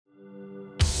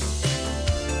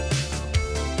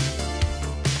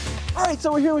right,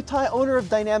 so we're here with Ty, owner of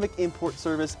Dynamic Import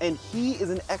Service, and he is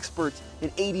an expert in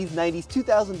 80s, 90s,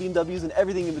 2000 BMWs and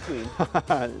everything in between.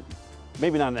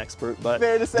 Maybe not an expert, but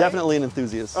Fair to say? definitely an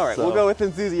enthusiast. All right, so. we'll go with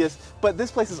enthusiast. But this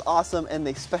place is awesome, and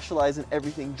they specialize in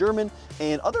everything German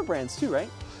and other brands too, right?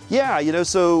 Yeah, you know,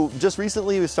 so just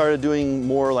recently we started doing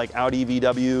more like Audi,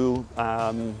 VW,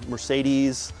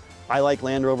 Mercedes. I like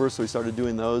Land Rover, so we started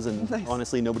doing those, and nice.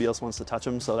 Honestly, nobody else wants to touch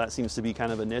them, so that seems to be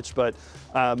kind of a niche. But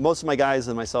most of my guys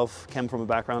and myself came from a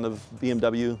background of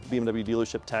BMW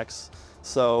dealership techs.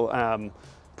 So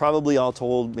probably all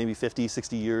told, maybe 50,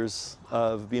 60 years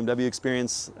of BMW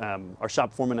experience. Our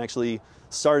shop foreman actually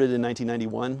started in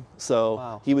 1991, so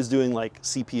wow. He was doing like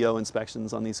CPO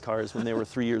inspections on these cars when they were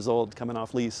 3 years old, coming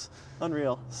off lease.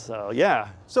 Unreal. So yeah.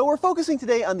 So we're focusing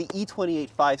today on the E28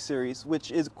 5 Series,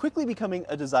 which is quickly becoming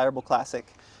a desirable classic.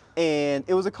 And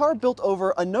it was a car built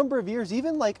over a number of years,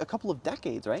 even like a couple of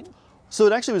decades, right? So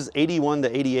it actually was 81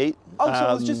 to 88. Oh,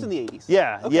 so it was just in the 80s.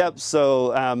 Yeah, okay. Yep.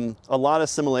 So a lot of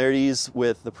similarities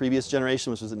with the previous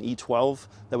generation, which was an E12.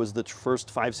 That was the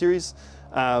first 5 Series.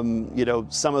 You know,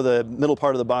 some of the middle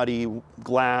part of the body,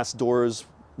 glass, doors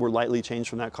were lightly changed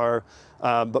from that car.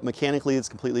 But mechanically, it's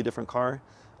a completely different car.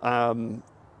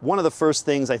 One of the first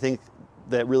things I think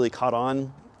that really caught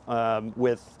on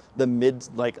with the mid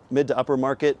to upper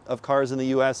market of cars in the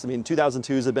US. I mean,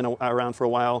 2002s have been around for a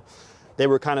while. They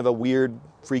were kind of a weird,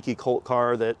 freaky cult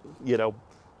car that, you know,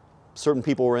 certain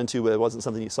people were into, but it wasn't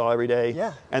something you saw every day.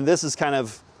 Yeah. And this is kind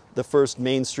of the first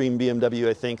mainstream BMW,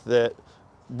 I think, that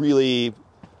really,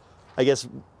 I guess,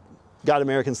 got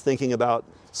Americans thinking about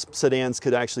sedans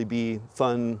could actually be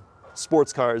fun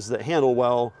sports cars that handle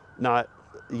well, not,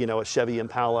 you know, a Chevy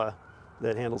Impala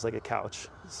that handles like a couch.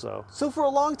 So for a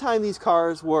long time, these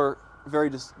cars were very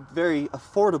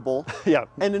affordable. Yeah.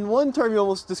 And in one term, you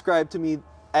almost described to me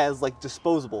as like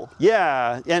disposable.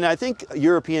 Yeah, and I think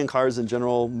European cars in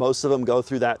general, most of them go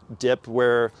through that dip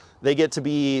where they get to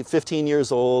be 15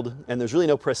 years old and there's really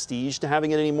no prestige to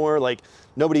having it anymore. Like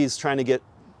nobody's trying to get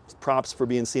props for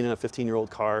being seen in a 15-year-old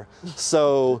car.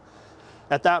 So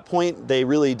at that point, they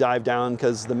really dive down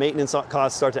because the maintenance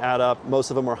costs start to add up.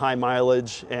 Most of them are high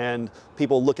mileage, and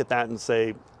people look at that and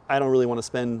say, I don't really want to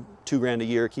spend $2 grand a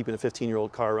year keeping a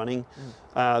 15-year-old car running.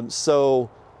 So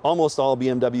almost all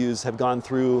BMWs have gone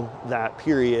through that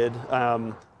period.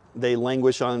 They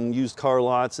languish on used car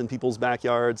lots in people's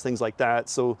backyards, things like that.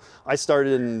 So I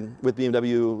started with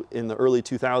BMW in the early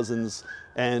 2000s,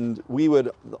 and we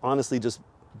would honestly just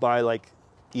buy like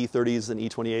E30s and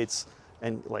E28s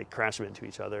and like crash them into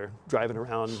each other, driving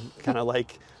around kind of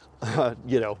like,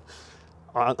 you know,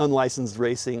 unlicensed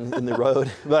racing in the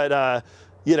road. But,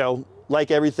 you know, like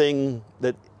everything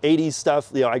that 80s stuff,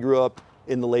 you know, I grew up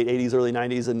in the late 80s, early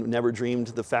 90s, and never dreamed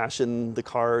the fashion, the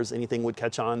cars, anything would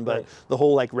catch on. But right. The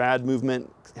whole like rad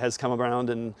movement has come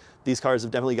around, and these cars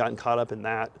have definitely gotten caught up in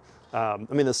that. I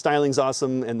mean, the styling's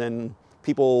awesome, and then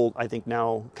people, I think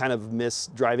now, kind of miss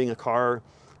driving a car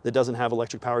that doesn't have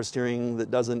electric power steering, that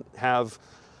doesn't have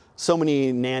so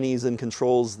many nannies and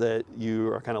controls that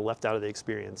you are kind of left out of the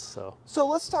experience. So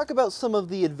let's talk about some of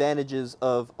the advantages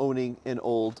of owning an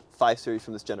old 5 Series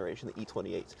from this generation, the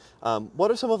E28. What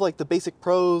are some of like the basic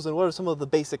pros, and what are some of the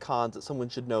basic cons that someone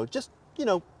should know, just, you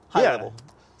know, high level?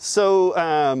 So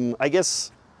I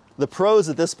guess the pros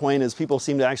at this point is people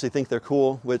seem to actually think they're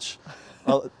cool, which,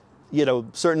 you know,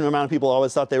 certain amount of people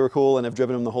always thought they were cool and have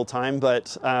driven them the whole time.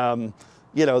 But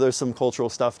you know, there's some cultural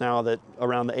stuff now that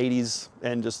around the 80s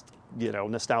and just, you know,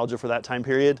 nostalgia for that time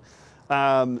period.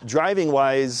 Driving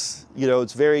wise, you know,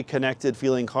 it's very connected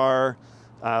feeling car.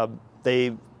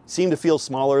 They seem to feel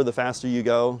smaller the faster you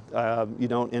go. You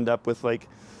don't end up with like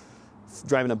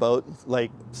driving a boat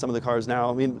like some of the cars now.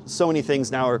 I mean, so many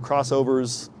things now are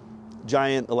crossovers,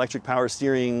 giant electric power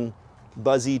steering,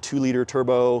 buzzy 2-liter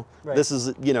turbo. Right. This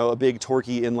is, you know, a big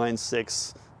torquey inline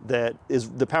 6 that is,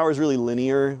 the power is really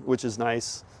linear, which is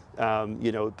nice.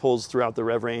 You know, it pulls throughout the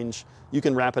rev range. You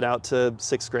can wrap it out to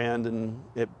 6 grand and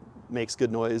it makes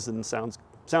good noise and sounds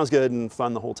good and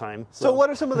fun the whole time. So what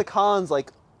are some of the cons,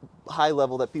 like high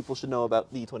level, that people should know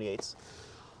about the E28s?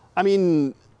 I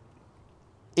mean,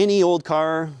 any old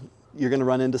car, you're gonna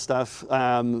run into stuff.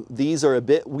 These are a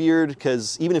bit weird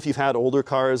because even if you've had older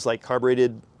cars like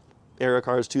carbureted era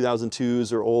cars,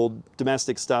 2002s, or old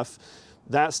domestic stuff,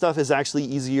 that stuff is actually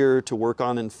easier to work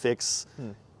on and fix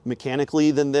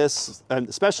mechanically than this,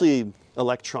 especially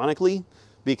electronically,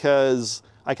 because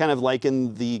I kind of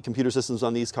liken the computer systems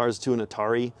on these cars to an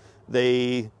Atari.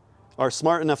 They are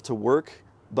smart enough to work,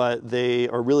 but they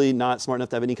are really not smart enough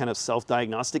to have any kind of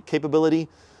self-diagnostic capability.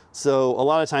 So a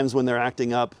lot of times when they're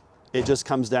acting up, it just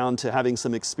comes down to having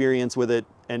some experience with it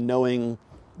and knowing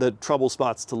the trouble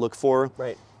spots to look for.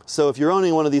 Right. So if you're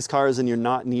owning one of these cars and you're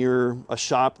not near a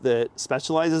shop that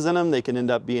specializes in them, they can end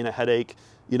up being a headache.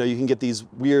 You know, you can get these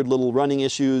weird little running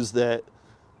issues that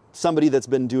somebody that's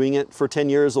been doing it for 10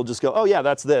 years will just go, oh yeah,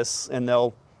 that's this. And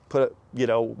they'll put, you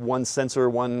know, one sensor,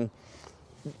 one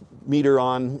meter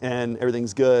on and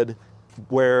everything's good.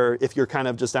 Where if you're kind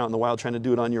of just out in the wild trying to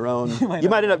do it on your own, you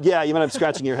might end up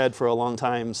scratching your head for a long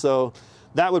time. So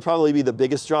that would probably be the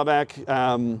biggest drawback.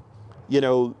 You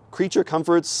know, creature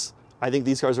comforts, I think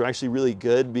these cars are actually really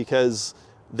good because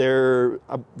they're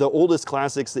the oldest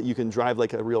classics that you can drive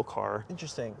like a real car.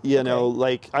 Interesting. You know,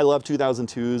 like I love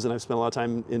 2002s and I've spent a lot of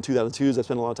time in 2002s. I've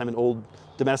spent a lot of time in old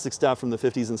domestic stuff from the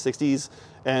 50s and 60s.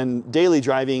 And daily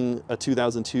driving a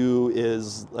 2002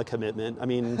 is a commitment. I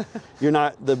mean,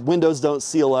 the windows don't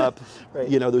seal up. Right.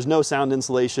 You know, there's no sound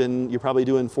insulation. You're probably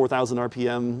doing 4,000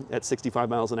 RPM at 65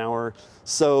 miles an hour.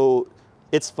 So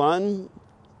it's fun.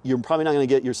 You're probably not going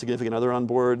to get your significant other on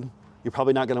board. You're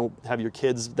probably not going to have your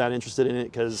kids that interested in it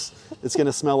because it's going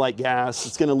to smell like gas.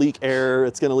 It's going to leak air.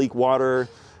 It's going to leak water.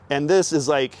 And this is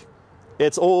like,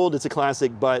 it's old, it's a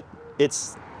classic, but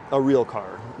it's a real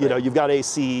car. You know, you've got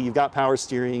AC, you've got power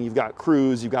steering, you've got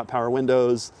cruise, you've got power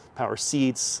windows, power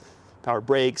seats, power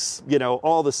brakes, you know,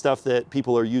 all the stuff that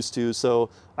people are used to.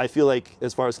 So I feel like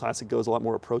as far as classic goes, a lot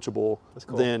more approachable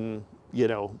than, you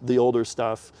know, the older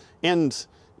stuff. And,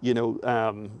 you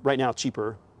know, right now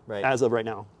cheaper. Right. As of right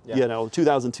now, you know,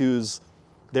 2002s,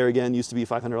 there again, used to be a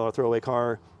 $500 throwaway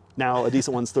car. Now a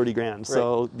decent one's 30 grand.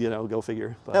 So, you know, go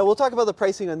figure. But. Now we'll talk about the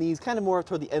pricing on these kind of more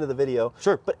toward the end of the video.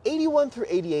 Sure. But 81 through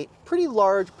 88, pretty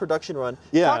large production run.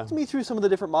 Yeah. Talk to me through some of the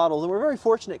different models. And we're very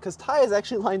fortunate because Ty has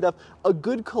actually lined up a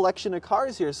good collection of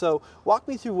cars here. So walk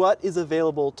me through what is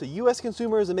available to US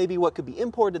consumers and maybe what could be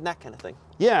imported and that kind of thing.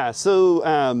 Yeah.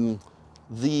 So,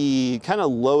 the kind of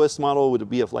lowest model would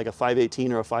be like a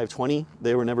 518 or a 520.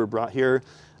 They were never brought here,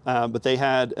 but they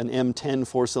had an M10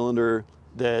 4-cylinder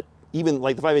that even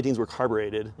like the 518s were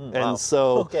carbureted. And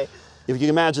so if you can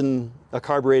imagine a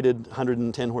carbureted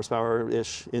 110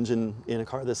 horsepower-ish engine in a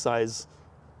car this size,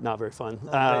 not very fun.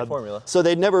 Great formula. So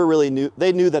they never really knew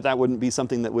that wouldn't be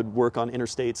something that would work on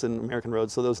interstates and American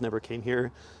roads, so those never came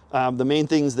here. The main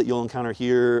things that you'll encounter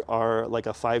here are like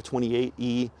a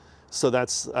 528E. So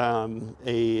that's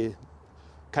a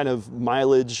kind of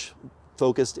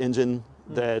mileage-focused engine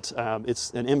that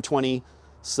it's an M20,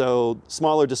 so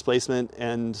smaller displacement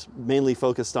and mainly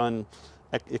focused on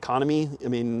economy. I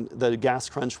mean, the gas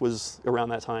crunch was around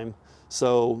that time,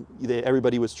 so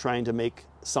everybody was trying to make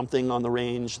something on the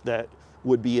range that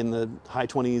would be in the high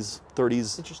 20s,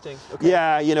 30s. Interesting. Okay.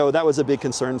 Yeah, you know, that was a big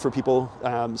concern for people.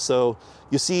 So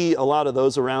you see a lot of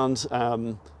those around.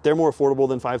 They're more affordable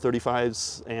than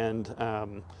 535s,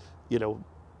 and you know,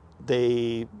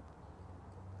 they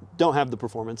don't have the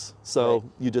performance. So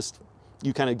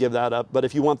you kind of give that up. But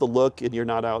if you want the look and you're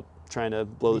not out trying to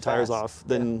blow the tires off,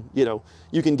 then you know,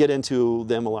 you can get into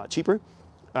them a lot cheaper.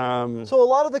 So a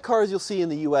lot of the cars you'll see in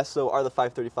the US though are the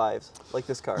 535s, like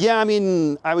this car. Yeah, I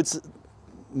mean, I would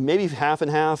maybe half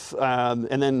and half,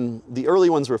 and then the early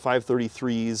ones were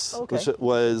 533s, which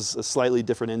was a slightly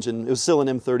different engine. It was still an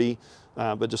M30,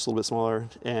 but just a little bit smaller.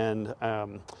 And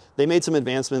they made some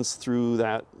advancements through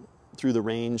the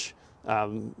range.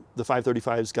 The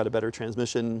 535s got a better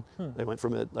transmission. They went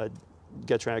from a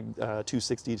Getrag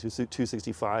 260 to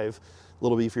 265, a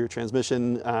little beefier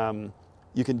transmission.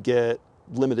 You can get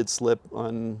limited slip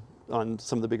on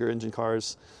some of the bigger engine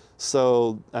cars.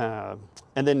 So,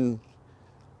 and then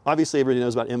obviously everybody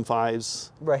knows about M5s.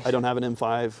 Right. I don't have an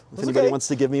M5. If anybody wants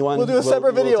to give me one, we'll do a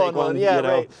separate video on one. Yeah, you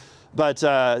know. Right. But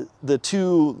the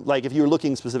two, like if you were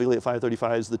looking specifically at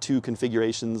 535s, the two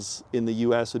configurations in the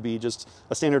US would be just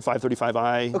a standard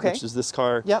 535i, which is this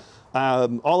car. Yep.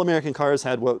 All American cars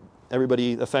had what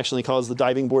everybody affectionately calls the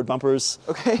diving board bumpers.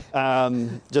 Okay.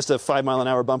 Just a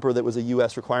 5-mile-an-hour bumper that was a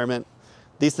US requirement.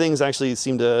 These things actually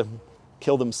seem to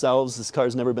kill themselves. This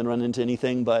car's never been run into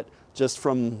anything, but just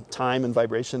from time and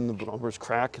vibration, the bumpers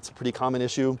crack. It's a pretty common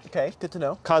issue. Okay, good to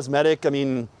know. Cosmetic, I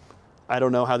mean, I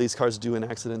don't know how these cars do in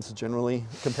accidents generally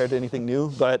compared to anything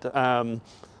new, but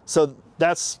so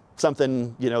that's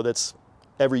something, you know, that's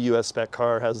every US spec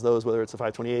car has those, whether it's a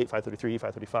 528, 533,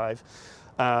 535.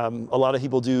 A lot of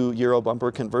people do Euro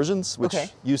bumper conversions, which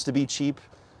used to be cheap.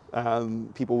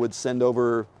 People would send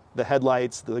over the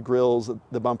headlights, the grills,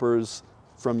 the bumpers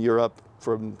from Europe,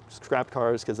 from scrapped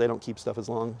cars, because they don't keep stuff as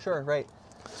long. Sure, right.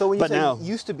 So when you say it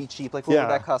used to be cheap, like what would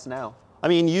that cost now? I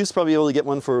mean, you used to probably be able to get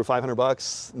one for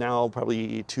 $500. Now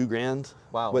probably $2 grand.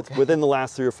 Wow. Within the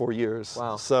last 3 or 4 years.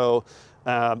 Wow. So,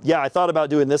 yeah, I thought about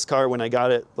doing this car when I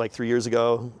got it like 3 years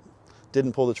ago.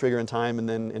 Didn't pull the trigger in time, and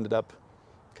then ended up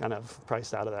kind of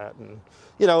priced out of that. And,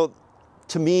 you know,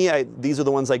 to me, these are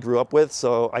the ones I grew up with,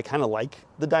 so I kind of like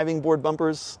the diving board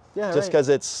bumpers, just because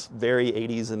it's very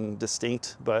 80s and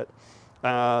distinct. But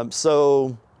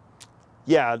so,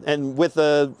 yeah, and with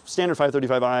the standard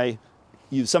 535i,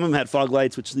 some of them had fog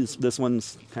lights, which this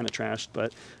one's kind of trashed,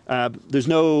 but there's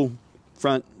no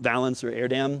front valance or air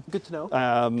dam. Good to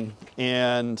know.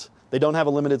 And they don't have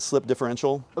a limited slip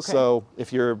differential, so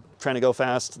if you're trying to go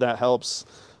fast, that helps.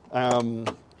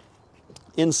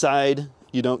 Inside,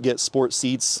 you don't get sport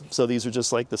seats, so these are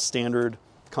just like the standard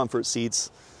comfort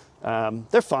seats.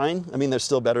 They're fine. I mean, they're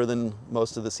still better than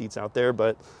most of the seats out there,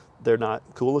 but they're not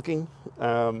cool looking.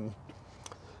 Then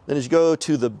as you go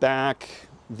to the back,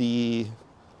 the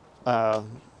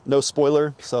no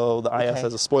spoiler, so the IS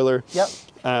has a spoiler. Yep.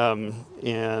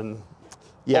 And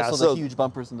yeah, also the huge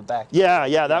bumpers in the back.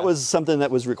 Yeah, that was something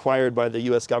that was required by the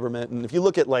U.S. government. And if you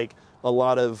look at like a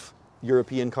lot of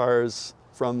European cars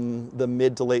from the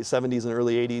mid to late 70s and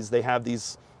early 80s, they have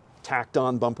these tacked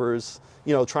on bumpers,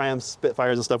 you know, Triumph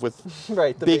Spitfires and stuff with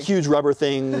big, huge rubber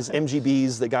things,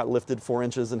 MGBs that got lifted 4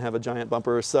 inches and have a giant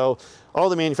bumper. So all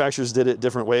the manufacturers did it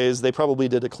different ways. They probably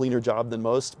did a cleaner job than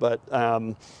most, but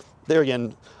there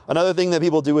again, another thing that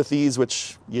people do with these,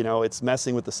 which, you know, it's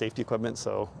messing with the safety equipment.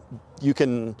 So you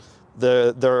can,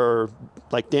 there are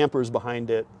like dampers behind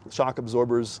it, shock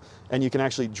absorbers, and you can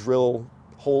actually drill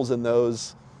holes in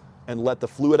those and let the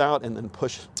fluid out and then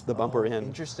push the bumper in.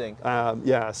 Interesting.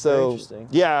 Yeah, so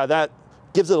yeah, that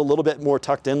gives it a little bit more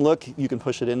tucked in look. You can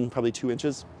push it in probably 2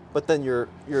 inches. But then you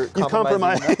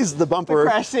compromise the bumper. The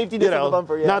crash safety of the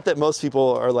bumper, yeah. Not that most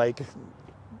people are like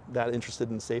that interested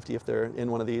in safety if they're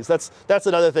in one of these. That's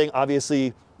another thing. Obviously,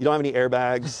 you don't have any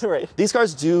airbags. Right. These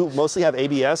cars do mostly have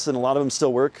ABS, and a lot of them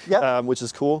still work, which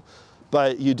is cool.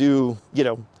 But you do, you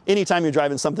know, anytime you're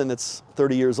driving something that's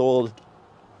 30 years old,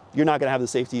 you're not going to have the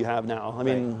safety you have now. I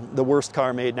mean, the worst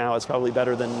car made now is probably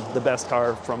better than the best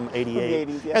car from '88.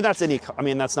 From the 80s, and that's I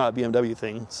mean, that's not a BMW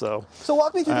thing. So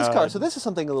walk me through this car. So this is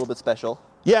something a little bit special.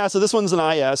 Yeah, so this one's an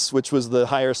IS, which was the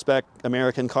higher spec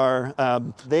American car.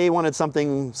 They wanted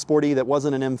something sporty that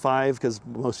wasn't an M5 because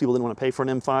most people didn't want to pay for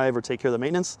an M5 or take care of the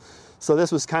maintenance. So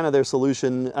this was kind of their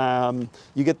solution.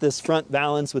 You get this front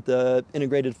valance with the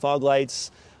integrated fog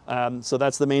lights. So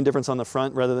that's the main difference on the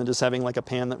front rather than just having like a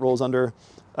pan that rolls under.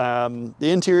 The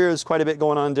interior is quite a bit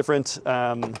going on different.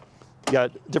 You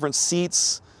got different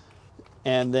seats,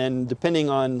 and then depending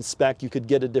on spec, you could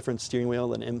get a different steering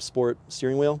wheel, an M Sport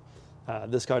steering wheel.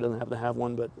 This car doesn't have to have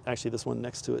one, but actually this one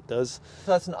next to it does.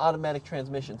 So that's an automatic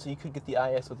transmission, so you could get the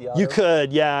IS with the auto? You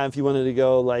could, yeah, if you wanted to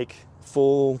go like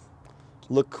full,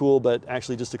 look cool, but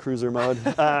actually just a cruiser mode.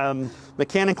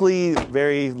 Mechanically,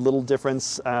 very little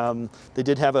difference. They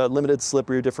did have a limited slip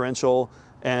rear differential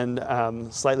and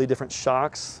slightly different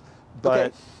shocks,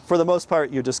 but for the most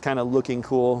part, you're just kind of looking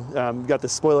cool. You got the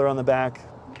spoiler on the back,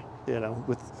 you know,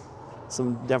 with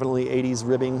some definitely 80s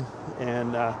ribbing,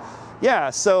 and yeah,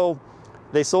 so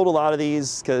they sold a lot of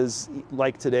these because,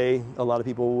 like today, a lot of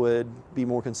people would be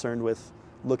more concerned with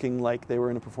looking like they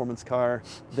were in a performance car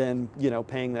than, you know,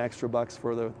 paying the extra bucks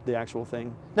for the actual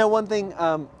thing. Now, one thing,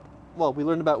 well, we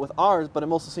learned about with ours, but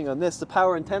I'm also seeing on this, the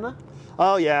power antenna.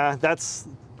 Oh yeah, that's,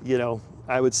 you know,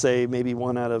 I would say maybe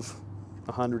 1 out of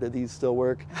 100 of these still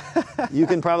work. You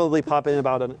can probably pop in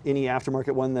about any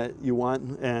aftermarket one that you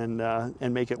want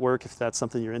and make it work if that's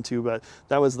something you're into, but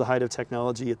that was the height of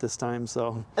technology at this time,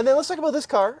 so. And then let's talk about this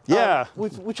car. Yeah.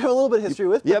 Which have a little bit of history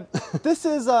with. Yep. This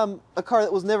is a car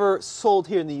that was never sold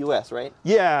here in the US, right?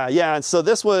 Yeah, so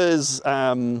this was,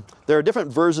 there are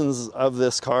different versions of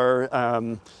this car.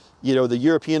 You know, the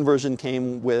European version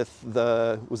came with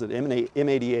the, was it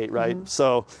M88, right? Mm-hmm.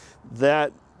 So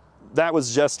that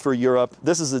was just for Europe.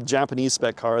 This is a Japanese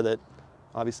spec car that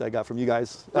obviously I got from you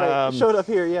guys. Right, it showed up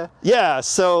here, yeah. Yeah,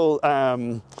 so.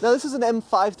 Now this is an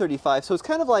M535, so it's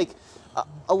kind of like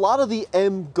a lot of the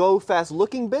M go fast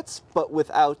looking bits, but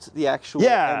without the actual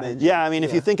M engine. Yeah, I mean,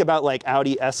 if you think about like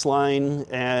Audi S-Line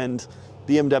and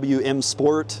BMW M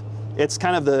Sport, it's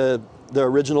kind of the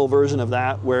original version of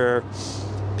that where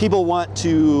people want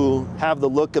to have the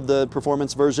look of the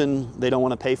performance version. They don't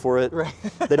want to pay for it. Right.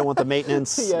 They don't want the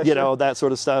maintenance, you know, that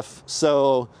sort of stuff.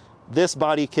 So this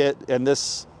body kit and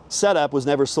this setup was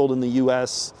never sold in the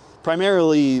US,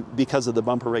 primarily because of the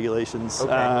bumper regulations.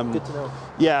 Okay, good to know.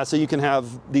 Yeah, so you can have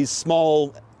these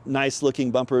small, nice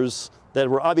looking bumpers that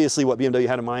were obviously what BMW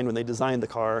had in mind when they designed the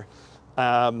car.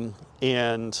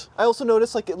 And I also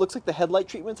noticed like it looks like the headlight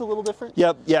treatment's a little different.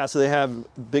 Yep, yeah, so they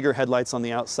have bigger headlights on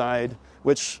the outside,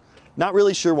 which not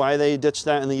really sure why they ditched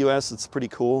that in the US. It's pretty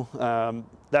cool.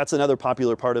 That's another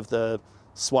popular part of the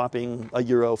swapping a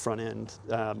Euro front end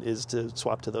is to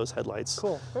swap to those headlights.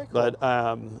 Cool, very cool.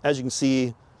 But as you can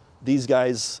see, these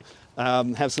guys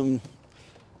have some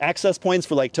access points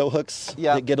for like tow hooks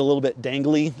that get a little bit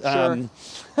dangly. Sure.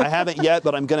 I haven't yet,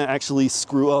 but I'm gonna actually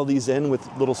screw all these in with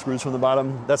little screws from the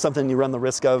bottom. That's something you run the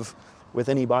risk of with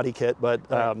any body kit, but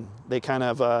they kind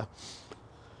of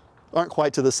aren't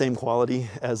quite to the same quality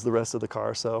as the rest of the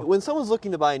car. So when someone's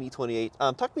looking to buy an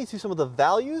E28, talk me through some of the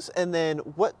values, and then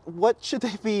what should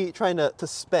they be trying to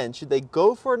spend? Should they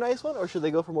go for a nice one, or should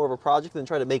they go for more of a project and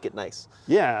try to make it nice?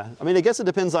 Yeah, I mean, I guess it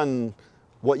depends on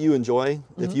what you enjoy.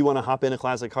 If you want to hop in a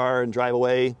classic car and drive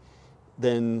away,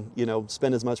 then, you know,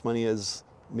 spend as much money as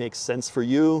makes sense for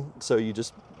you. So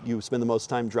you spend the most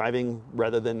time driving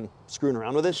rather than screwing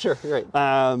around with it. Sure, right.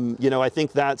 You know, I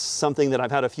think that's something that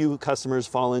I've had a few customers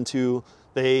fall into.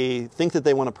 They think that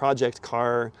they want a project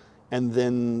car, and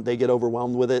then they get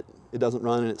overwhelmed with it. It doesn't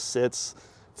run and it sits.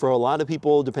 For a lot of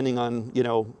people, depending on, you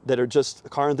know, that are just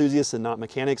car enthusiasts and not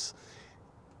mechanics,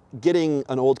 getting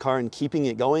an old car and keeping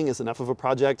it going is enough of a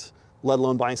project, let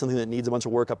alone buying something that needs a bunch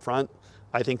of work up front.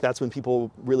 I think that's when people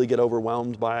really get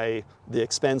overwhelmed by the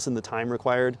expense and the time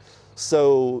required.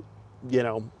 So, you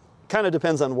know, kind of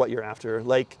depends on what you're after.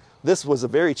 Like, this was a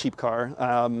very cheap car,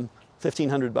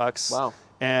 $1,500. Wow.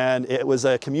 And it was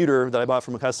a commuter that I bought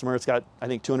from a customer. It's got, I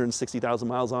think, 260,000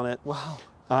 miles on it. Wow.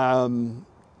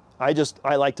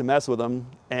 I like to mess with them,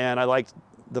 and I liked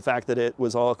the fact that it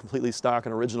was all completely stock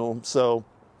and original. So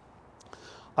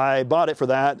I bought it for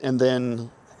that, and then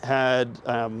had,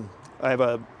 I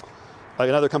have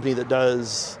another company that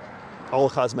does all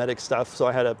cosmetic stuff, so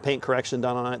I had a paint correction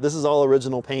done on it. This is all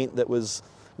original paint that was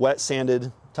wet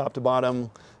sanded top to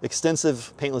bottom,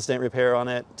 extensive paintless dent repair on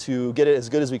it to get it as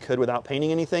good as we could without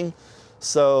painting anything.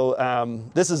 So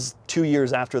this is 2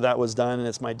 years after that was done, and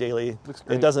it's my daily. Looks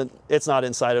great. It's not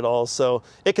inside at all, so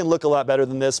it can look a lot better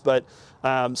than this, but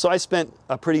so I spent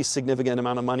a pretty significant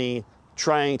amount of money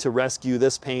trying to rescue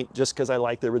this paint just because I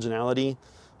like the originality.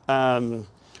 So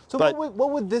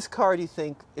what would this car, do you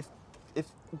think, if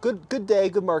good day,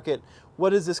 good market,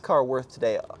 what is this car worth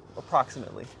today,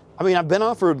 approximately? I mean, I've been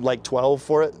offered like 12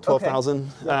 for it,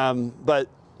 12,000. Okay. But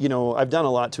you know, I've done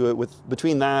a lot to it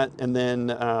between that, and then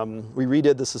we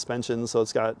redid the suspension, so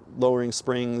it's got lowering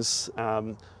springs,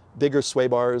 bigger sway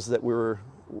bars that were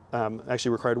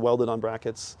actually required welded on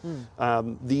brackets.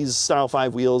 These Style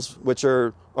 5 wheels, which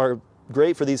are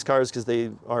great for these cars because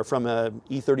they are from a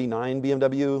E39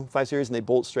 BMW 5 Series, and they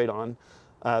bolt straight on.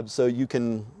 So you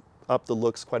can up the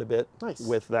looks quite a bit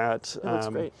with that. Yeah, that's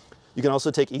great. You can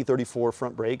also take E34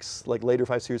 front brakes, like later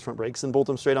 5 Series front brakes, and bolt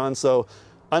them straight on. So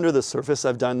under the surface,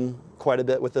 I've done quite a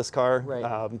bit with this car.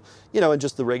 Right. You know, and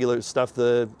just the regular stuff,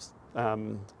 the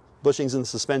bushings in the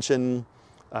suspension,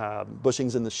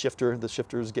 bushings in the shifter. The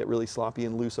shifters get really sloppy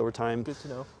and loose over time. Good to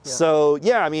know. Yeah. So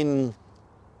yeah, I mean,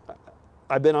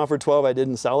 I've been offered 12, I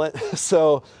didn't sell it.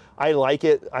 So I like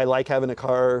it. I like having a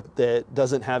car that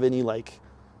doesn't have any like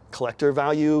collector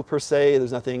value per se.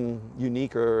 There's nothing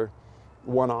unique or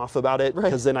one-off about it,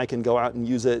 because then I can go out and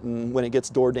use it, and when it gets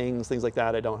door dings, things like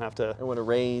that, I don't have to. And when it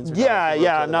rains. Or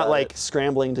yeah, I'm not like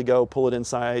scrambling to go pull it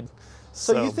inside.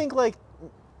 So you think like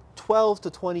 12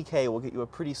 to 20K will get you a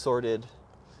pretty sorted,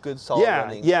 good solid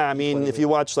running? Yeah, I mean, if you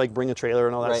watch like Bring a Trailer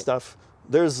and all that stuff,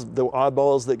 there's the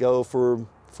oddballs that go for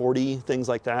 40, things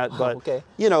like that. But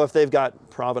you know, if they've got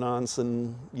provenance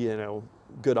and, you know,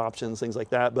 good options, things like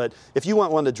that. But if you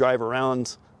want one to drive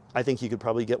around, I think you could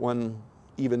probably get one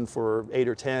even for 8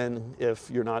 or 10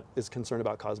 if you're not as concerned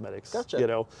about cosmetics. Gotcha. You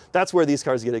know, that's where these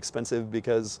cars get expensive,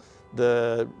 because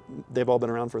they've all been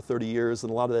around for 30 years, and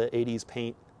a lot of the 80s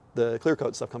paint, the clear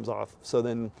coat stuff comes off. So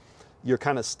then you're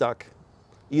kind of stuck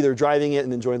either driving it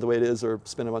and enjoying the way it is, or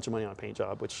spend a bunch of money on a paint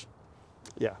job, which,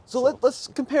 yeah. So let's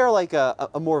compare like a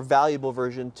more valuable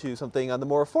version to something on the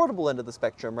more affordable end of the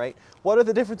spectrum, right? What are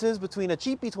the differences between a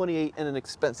cheap E28 and an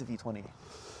expensive E28?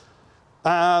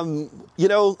 You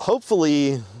know,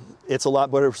 hopefully it's a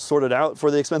lot better sorted out for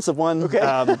the expensive one.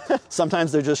 Okay.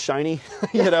 Sometimes they're just shiny.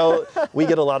 You know, we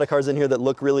get a lot of cars in here that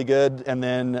look really good, and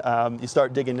then you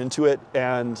start digging into it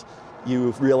and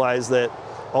you realize that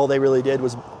all they really did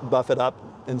was buff it up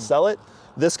and sell it.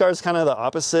 This car is kind of the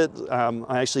opposite.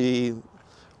 I actually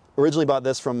originally bought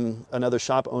this from another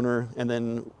shop owner, and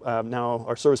then now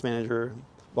our service manager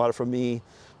bought it from me.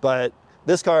 But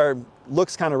this car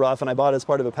looks kind of rough, and I bought it as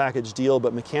part of a package deal,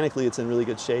 but mechanically it's in really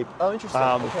good shape. Oh, interesting.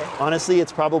 Okay. Honestly,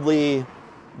 it's probably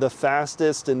the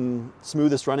fastest and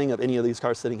smoothest running of any of these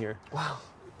cars sitting here. Wow.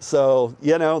 So,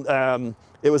 you know,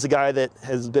 it was a guy that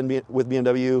has been with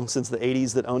BMW since the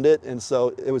 80s that owned it, and so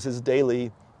it was his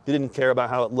daily. He didn't care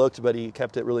about how it looked, but he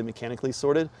kept it really mechanically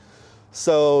sorted.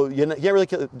 So you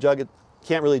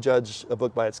can't really judge a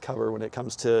book by its cover when it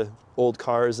comes to old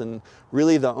cars, and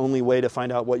really the only way to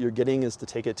find out what you're getting is to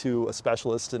take it to a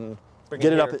specialist and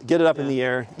get it up in the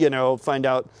air, find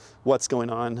out what's going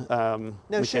on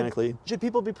mechanically. Should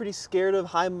people be pretty scared of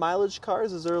high mileage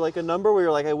cars? Is there like a number where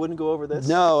you're like, I wouldn't go over this?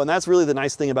 No, and that's really the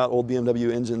nice thing about old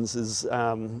BMW engines is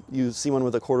you see one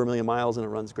with 250,000 miles and it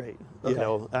runs great.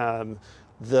 Okay.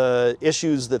 The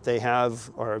issues that they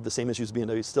have are the same issues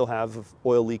BMW still have of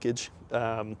oil leakage,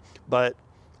 but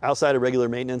outside of regular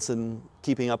maintenance and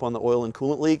keeping up on the oil and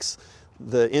coolant leaks,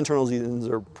 the internal engines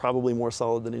are probably more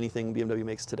solid than anything BMW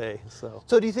makes today. So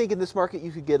do you think in this market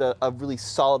you could get a really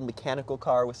solid mechanical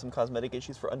car with some cosmetic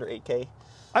issues for under $8K?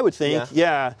 I would think,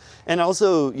 yeah. And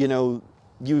also, you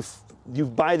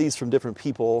buy these from different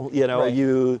people.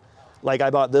 Right. Like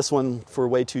I bought this one for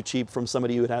way too cheap from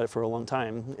somebody who had it for a long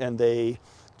time, and they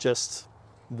just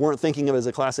weren't thinking of it as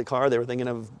a classic car. They were thinking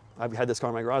of, I've had this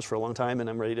car in my garage for a long time and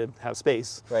I'm ready to have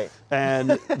space. Right.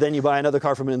 And then you buy another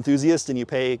car from an enthusiast and you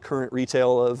pay current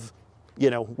retail of,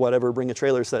 whatever Bring a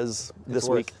Trailer says this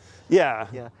week. Yeah.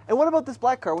 Yeah. And what about this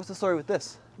black car? What's the story with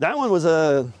this? That one was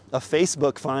a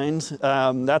Facebook find.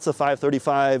 That's a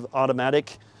 535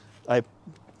 automatic.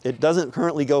 It doesn't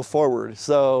currently go forward,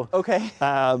 so okay.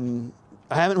 I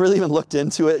haven't really even looked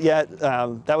into it yet.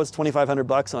 That was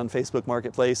 $2,500 on Facebook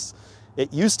Marketplace.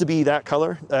 It used to be that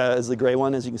color as the gray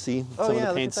one, as you can see. Some of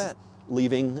the paint's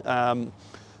leaving.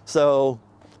 So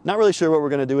not really sure what we're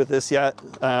going to do with this yet.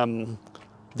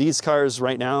 These cars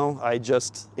right now,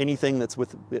 anything that's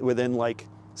within like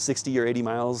 60 or 80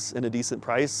 miles and a decent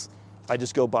price, I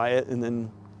just go buy it and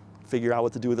then figure out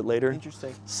what to do with it later.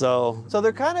 Interesting. So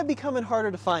they're kind of becoming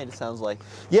harder to find, it sounds like.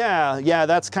 Yeah,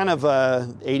 that's kind of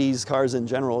 80s cars in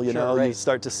general, Right. You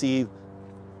start to see,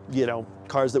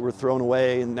 cars that were thrown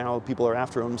away and now people are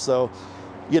after them. So,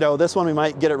 this one we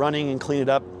might get it running and clean it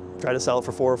up, try to sell it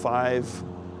for 4 or 5.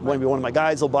 Right. Maybe one of my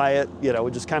guys will buy it,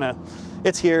 we just kind of,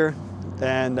 it's here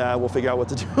and we'll figure out what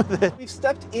to do with it. We've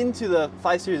stepped into the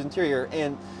 5 Series interior,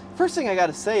 and first thing I got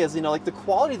to say is, like the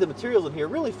quality of the materials in here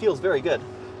really feels very good.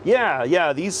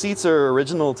 Yeah, these seats are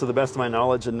original to the best of my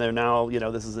knowledge, and they're now,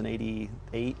 this is an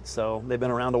 88, so they've been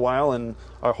around a while and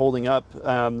are holding up.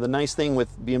 The nice thing with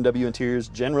BMW interiors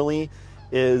generally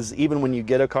is even when you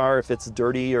get a car, if it's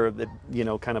dirty or,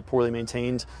 kind of poorly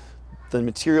maintained, the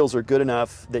materials are good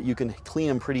enough that you can clean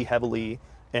them pretty heavily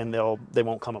and they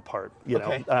won't come apart,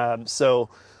 Okay. So,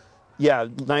 yeah,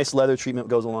 nice leather treatment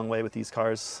goes a long way with these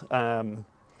cars. Now,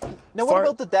 what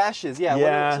about the dashes? Yeah,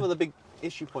 what are some of the big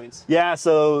issue points? Yeah,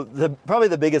 so probably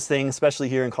the biggest thing, especially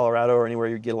here in Colorado or anywhere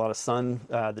you get a lot of sun,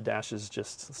 the dashes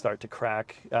just start to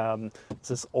crack. It's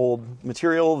this old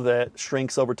material that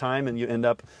shrinks over time and you end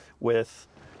up with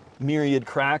myriad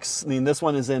cracks. I mean, this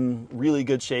one is in really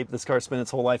good shape. This car's spent its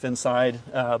whole life inside.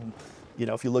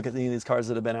 If you look at any of these cars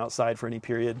that have been outside for any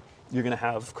period, you're gonna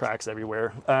have cracks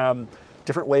everywhere.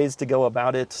 Different ways to go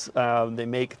about it. They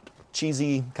make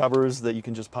cheesy covers that you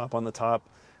can just pop on the top.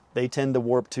 They tend to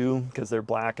warp too because they're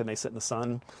black and they sit in the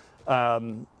sun.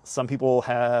 Some people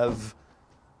have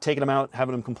taken them out,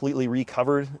 having them completely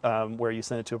recovered, where you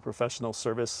send it to a professional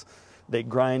service. They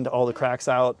grind all the cracks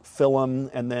out, fill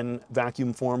them, and then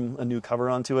vacuum form a new cover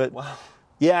onto it. Wow.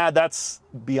 Yeah, that's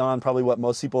beyond probably what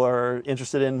most people are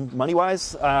interested in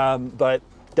money-wise, but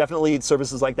definitely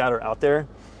services like that are out there.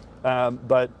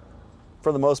 But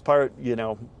for the most part,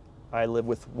 I live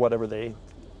with whatever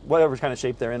kind of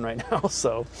shape they're in right now.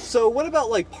 So what about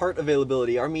like part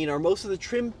availability? I mean, are most of the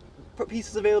trim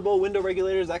pieces available, window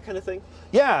regulators, that kind of thing?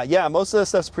 Yeah, most of the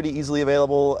stuff's pretty easily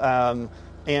available.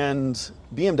 And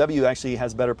BMW actually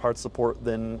has better parts support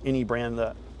than any brand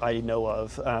that I know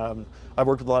of. I've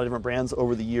worked with a lot of different brands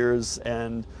over the years,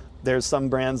 and there's some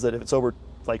brands that if it's over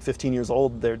like 15 years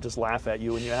old, they just laugh at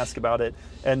you when you ask about it.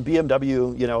 And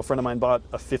BMW, a friend of mine bought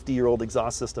a 50-year-old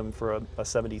exhaust system for a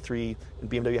 73, and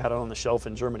BMW had it on the shelf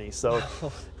in Germany. So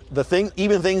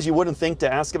even things you wouldn't think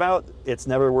to ask about, it's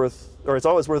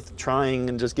always worth trying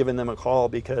and just giving them a call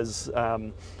because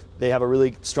they have a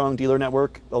really strong dealer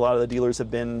network. A lot of the dealers have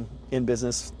been in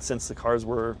business since the cars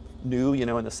were new, in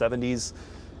the 70s.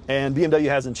 And BMW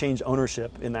hasn't changed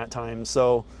ownership in that time.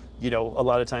 So, a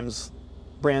lot of times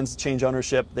brands change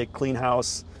ownership, they clean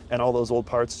house, and all those old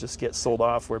parts just get sold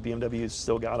off where BMW's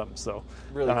still got them. So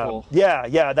really cool.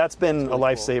 Yeah, that's been really a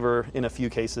lifesaver in a few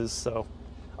cases. So. All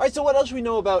right, so what else do we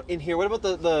know about in here? What about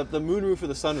the moonroof or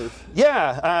the sunroof?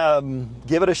 Yeah,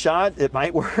 give it a shot. It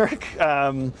might work.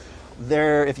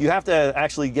 If you have to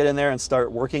actually get in there and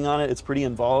start working on it, it's pretty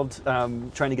involved,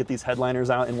 trying to get these headliners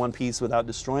out in one piece without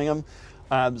destroying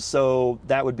them. So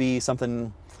that would be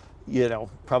something you know,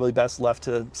 probably best left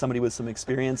to somebody with some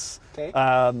experience. Okay.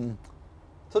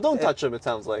 So don't touch them, it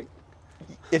sounds like.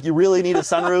 If you really need a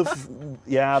sunroof,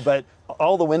 yeah, but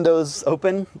all the windows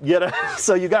open, you know,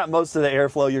 so you got most of the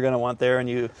airflow you're going to want there, and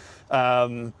you,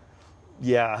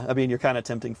 yeah, I mean, you're kind of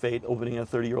tempting fate opening a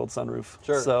 30-year-old sunroof.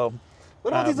 Sure. So,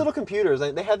 what about these little computers?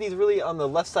 They have these really on the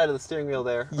left side of the steering wheel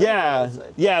there. Right? Yeah,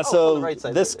 yeah. Oh, so on the right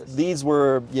side, these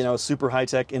were, you know, super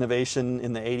high-tech innovation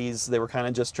in the 80s. They were kind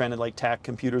of just trying to like tack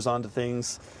computers onto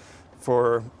things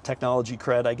for technology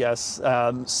cred, I guess.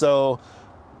 So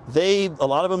a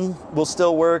lot of them will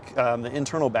still work. The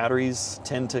internal batteries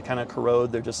tend to kind of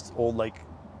corrode. They're just old like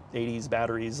 80s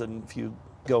batteries, and if you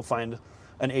go find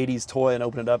an 80s toy and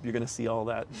open it up, you're going to see all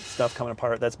that stuff coming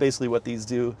apart. That's basically what these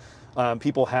do.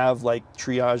 People have like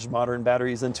triage modern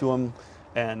batteries into them,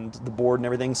 and the board and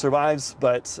everything survives.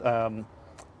 But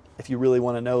if you really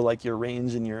want to know like your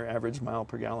range and your average mile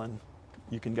per gallon,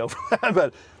 you can go for that.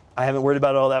 But I haven't worried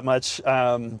about it all that much.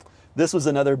 This was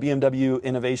another BMW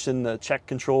innovation, the check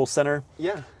control center.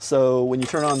 Yeah. So when you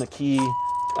turn on the key,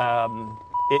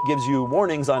 it gives you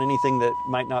warnings on anything that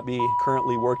might not be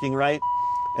currently working right.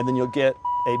 And then you'll get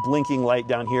a blinking light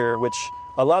down here, which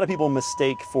a lot of people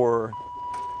mistake for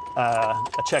a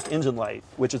check engine light,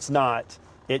 which it's not.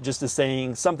 It just is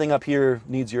saying something up here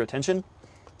needs your attention.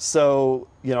 So,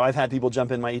 you know, I've had people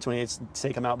jump in my E28s,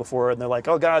 take them out before, and they're like,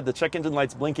 oh God, the check engine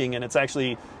light's blinking, and it's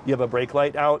actually, you have a brake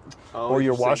light out, or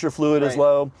your washer fluid is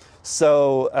low.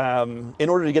 So in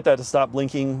order to get that to stop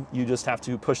blinking, you just have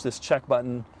to push this check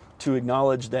button to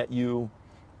acknowledge that you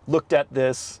looked at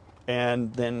this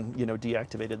and then, you know,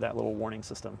 deactivated that little warning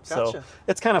system. Gotcha. So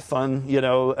it's kind of fun, you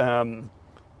know,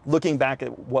 looking back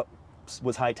at what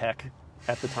was high tech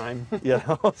at the time, you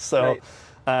know. So,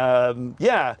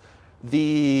 yeah.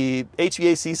 The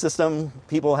HVAC system,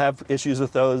 people have issues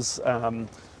with those,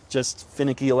 just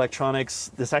finicky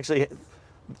electronics. This actually,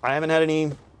 I haven't had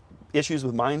any issues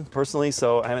with mine personally,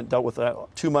 so I haven't dealt with that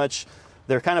too much.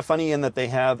 They're kind of funny in that they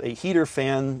have a heater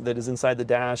fan that is inside the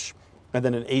dash, and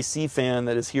then an AC fan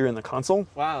that is here in the console.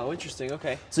 Wow, interesting,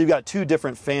 okay. So you've got two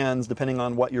different fans depending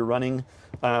on what you're running.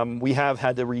 We have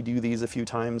had to redo these a few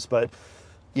times, but,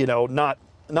 you know, not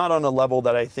on a level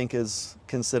that I think is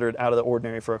considered out of the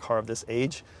ordinary for a car of this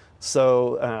age.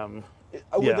 So,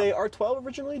 were they R12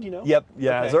 originally, do you know? Yep,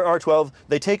 yeah, Okay. they're R12.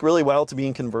 They take really well to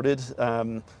being converted.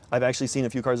 I've actually seen a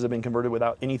few cars that have been converted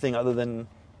without anything other than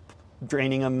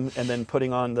draining them and then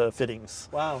putting on the fittings.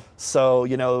 Wow. So,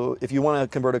 you know, if you want to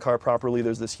convert a car properly,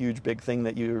 there's this huge big thing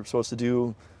that you're supposed to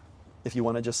do. If you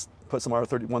want to just put some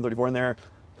R134 in there,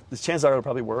 the chances are it'll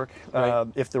probably work, Right.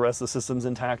 if the rest of the system's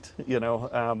intact, you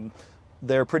know.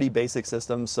 They're pretty basic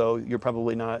systems, so you're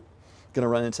probably not going to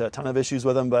run into a ton of issues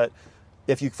with them. But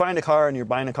if you find a car and you're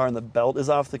buying a car and the belt is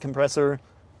off the compressor,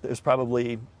 there's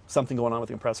probably something going on with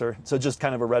the compressor. So just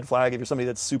kind of a red flag. If you're somebody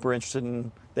that's super interested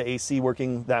in the AC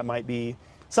working, that might be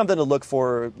something to look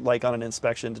for, like on an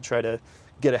inspection, to try to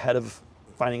get ahead of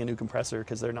finding a new compressor,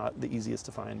 because they're not the easiest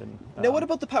to find. And now, what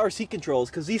about the power seat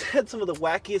controls? Because these had some of the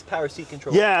wackiest power seat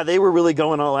controls. Yeah, they were really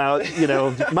going all out, you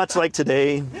know, much like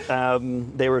today.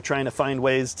 They were trying to find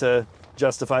ways to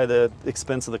justify the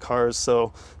expense of the cars,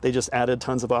 so they just added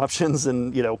tons of options,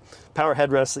 and, you know, power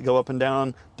headrests that go up and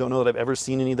down. Don't know that I've ever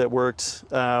seen any that worked.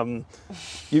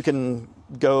 You can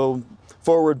go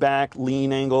forward, back,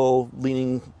 lean angle,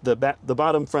 leaning the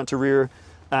bottom, front to rear.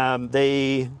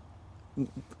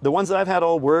 The ones that I've had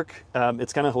all work.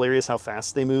 It's kind of hilarious how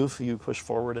fast they move. You push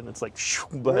forward and it's like, shoo,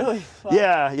 but really? Wow.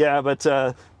 yeah, but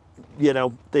you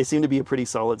know, they seem to be a pretty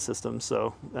solid system.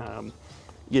 So,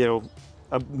 you know,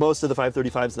 most of the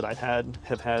 535s that I've had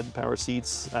have had power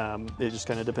seats. It just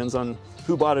kind of depends on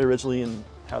who bought it originally and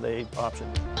how they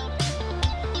optioned it.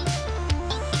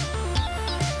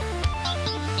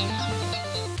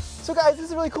 So guys, this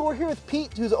is really cool. We're here with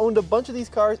Pete, who's owned a bunch of these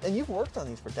cars, and you've worked on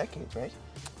these for decades, right?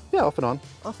 Yeah, off and on.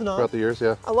 Off and on. Throughout the years,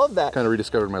 yeah. I love that. Kind of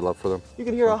rediscovered my love for them. You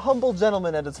can hear a humble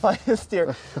gentleman at his finest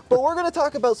here. But we're going to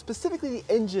talk about specifically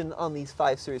the engine on these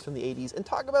 5 Series from the 80s and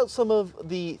talk about some of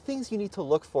the things you need to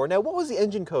look for. Now, what was the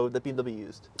engine code that BMW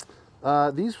used?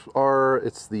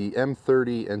 It's the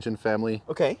M30 engine family.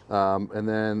 Okay. And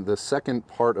then the second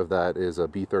part of that is a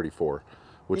B34,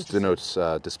 which denotes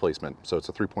displacement. So it's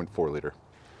a 3.4 liter.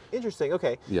 Interesting,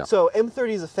 okay. Yeah. So M30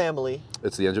 is a family.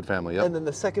 It's the engine family, yep. And then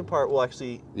the second part will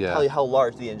actually tell you how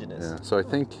large the engine is. Yeah. So I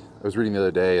think, I was reading the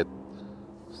other day,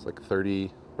 it's like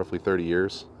roughly 30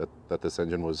 years that this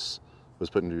engine was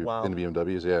put into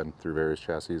BMWs, yeah, and through various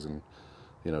chassis and,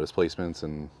 you know, displacements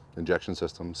and injection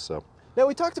systems, so. Now,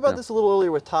 we talked about this a little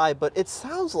earlier with Ty, but it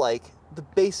sounds like the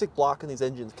basic block in these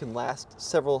engines can last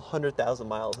several 100,000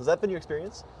 miles. Has that been your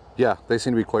experience? Yeah, they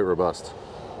seem to be quite robust.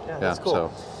 Yeah, that's cool.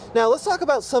 So. Now let's talk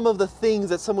about some of the things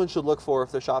that someone should look for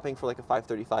if they're shopping for like a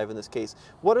 535 in this case.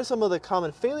 What are some of the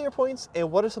common failure points,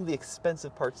 and what are some of the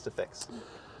expensive parts to fix?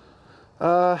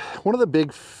 One of the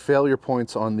big failure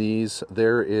points on these,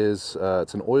 there is,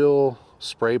 it's an oil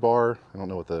spray bar. I don't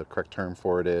know what the correct term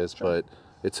for it is, but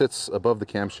it sits above the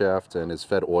camshaft and is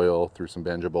fed oil through some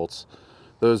banjo bolts.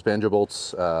 Those banjo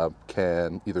bolts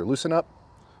can either loosen up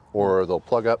or they'll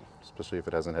plug up, especially if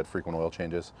it hasn't had frequent oil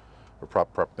changes or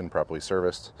been properly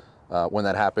serviced. When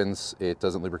that happens, it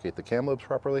doesn't lubricate the cam lobes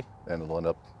properly, and it'll end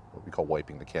up what we call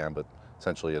wiping the cam, but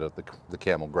essentially the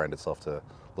cam will grind itself to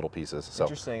little pieces. So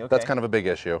Interesting, okay. That's kind of a big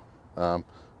issue.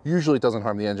 Usually it doesn't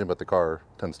harm the engine, but the car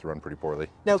tends to run pretty poorly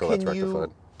now, until that's rectified.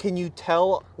 Can you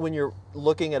tell when you're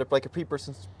looking at like a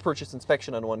pre-purchase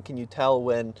inspection on one, can you tell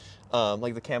when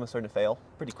like the cam is starting to fail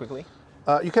pretty quickly?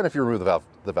 You can if you remove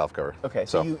the valve cover. Okay,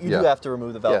 so you do have to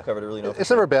remove the valve cover to really know. It's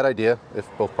never a bad idea if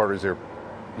both parties are,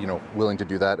 willing to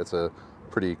do that. It's a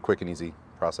pretty quick and easy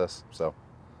process. So,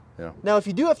 Now, if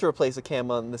you do have to replace a cam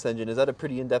on this engine, is that a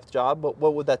pretty in-depth job?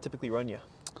 What would that typically run you?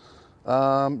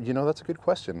 That's a good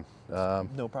question.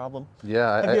 No problem.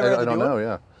 Yeah, I don't know.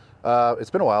 Yeah. It's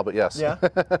been a while, but yes. Yeah.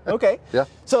 Okay. Yeah.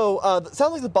 So it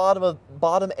sounds like the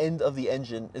bottom end of the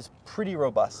engine is pretty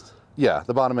robust. Yeah,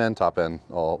 the bottom end, top end,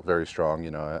 all very strong.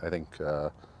 I think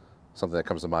something that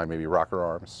comes to mind maybe rocker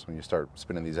arms when you start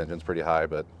spinning these engines pretty high,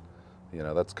 but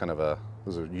that's kind of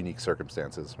those are unique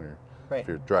circumstances when if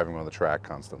you're driving on the track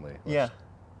constantly. Which, yeah.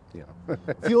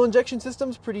 Fuel injection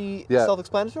systems pretty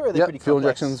self-explanatory, or are they pretty complex? Fuel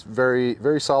injection's very,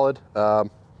 very solid.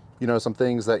 Some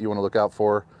things that you want to look out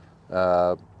for.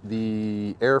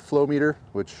 The airflow meter,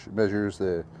 which measures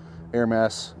the air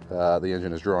mass the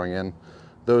engine is drawing in,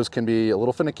 those can be a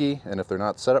little finicky, and if they're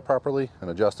not set up properly and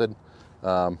adjusted,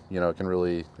 it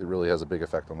really has a big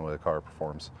effect on the way the car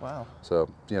performs. Wow. So,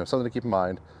 something to keep in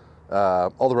mind.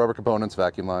 All the rubber components,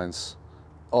 vacuum lines,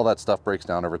 all that stuff breaks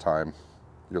down over time.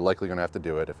 You're likely going to have to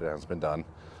do it if it hasn't been done.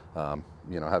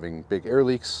 Having big air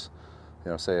leaks,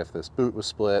 say if this boot was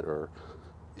split or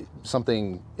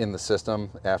something in the system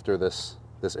after this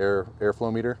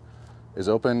airflow meter is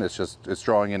open, it's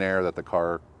drawing in air that the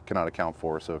car cannot account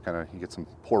for. So you get some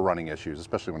poor running issues,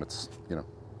 especially when it's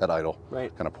at idle.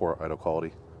 Right. Kind of poor idle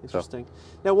quality. Interesting.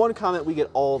 Now, one comment we get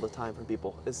all the time from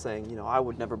people is saying, I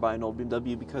would never buy an old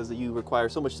BMW because you require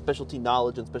so much specialty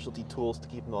knowledge and specialty tools to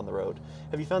keep them on the road.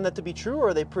 Have you found that to be true, or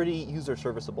are they pretty user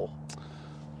serviceable?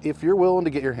 If you're willing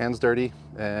to get your hands dirty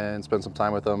and spend some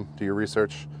time with them, do your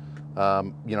research, I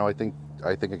think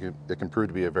it can prove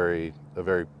to be a very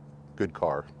good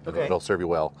car. Okay. It'll serve you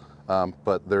well.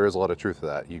 But there is a lot of truth to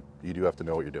that. You do have to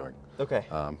know what you're doing. Okay.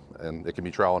 And it can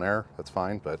be trial and error. That's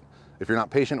fine. But if you're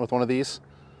not patient with one of these,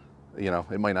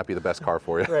 it might not be the best car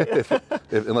for you, right.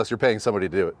 unless you're paying somebody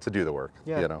to do the work.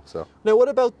 Yeah. So. Now, what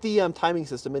about the timing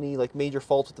system? Any major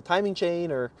faults with the timing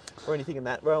chain or anything in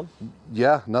that realm?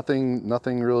 Yeah, nothing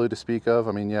really to speak of.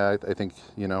 I mean, yeah, I think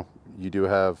you do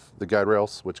have the guide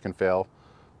rails, which can fail.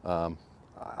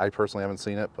 I personally haven't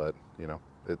seen it, but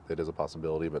it is a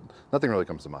possibility. But nothing really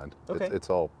comes to mind. Okay. It's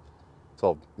all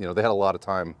they had a lot of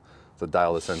time to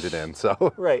dial this engine in.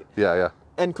 So. Right. Yeah.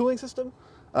 And cooling system?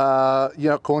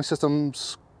 Cooling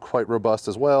system's quite robust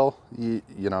as well. You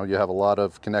have a lot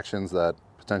of connections that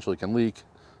potentially can leak,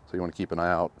 so you want to keep an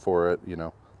eye out for it. A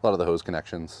lot of the hose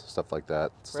connections, stuff like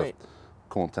that. Right.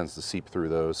 Coolant tends to seep through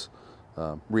those.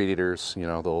 Radiators,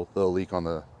 they'll leak on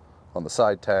the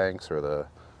side tanks or the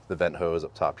vent hose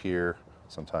up top here.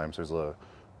 Sometimes there's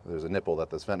a nipple that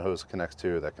this vent hose connects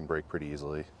to that can break pretty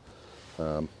easily.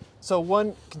 So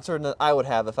one concern that I would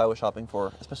have if I was shopping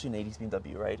for, especially an 80s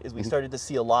BMW, right, is we started to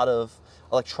see a lot of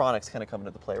electronics kind of come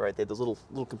into play, right? They have those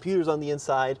little computers on the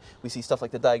inside. We see stuff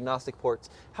like the diagnostic ports.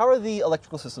 How are the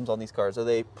electrical systems on these cars? Are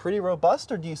they pretty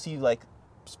robust, or do you see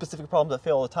specific problems that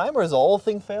fail all the time, or does the whole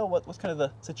thing fail? What's kind of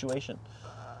the situation?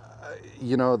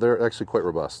 They're actually quite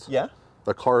robust. Yeah?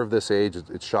 A car of this age,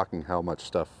 it's shocking how much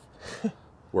stuff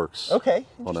works. Okay.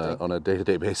 On a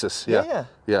day-to-day basis. Yeah.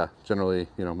 Yeah. Generally,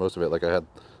 most of it. Like I had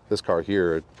this car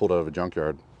here, it pulled out of a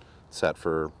junkyard, sat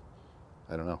for,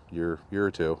 I don't know, year or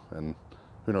two, and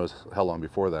who knows how long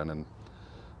before then. And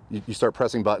you start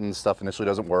pressing buttons, stuff initially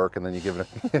doesn't work, and then you give it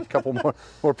a couple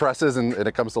more presses, and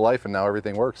it comes to life, and now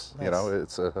everything works.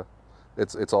 Nice.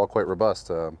 It's all quite robust.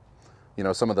 Some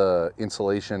of the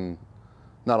insulation,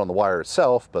 not on the wire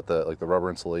itself, but the rubber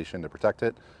insulation to protect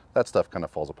it, that stuff kind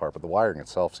of falls apart, but the wiring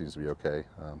itself seems to be okay.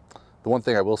 The one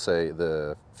thing I will say,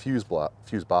 the fuse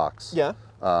box. Yeah.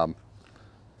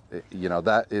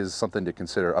 That is something to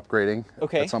consider upgrading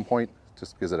at some point,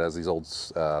 just because it has these old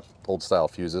style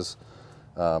fuses,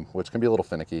 which can be a little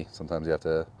finicky. Sometimes you have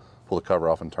to pull the cover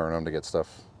off and turn them to get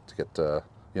stuff to get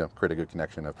you know, create a good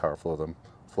connection, have power flow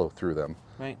through them.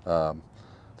 Right. I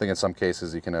think in some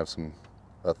cases you can have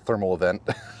a thermal event,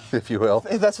 if you will.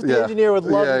 That's what the engineer would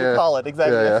love to call it,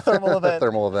 exactly. A thermal event.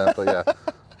 Thermal event, but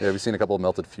yeah, we've seen a couple of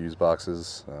melted fuse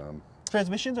boxes.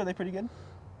 Transmissions, are they pretty good?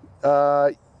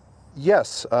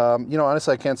 Yes. You know,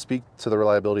 honestly, I can't speak to the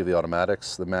reliability of the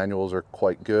automatics. The manuals are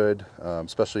quite good,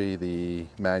 especially the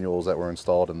manuals that were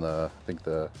installed in I think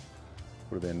would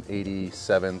have been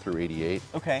 87 through 88.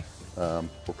 Okay. Were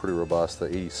pretty robust. The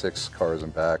 86 cars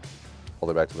and back, all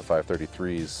the way back to the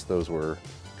 533s, those were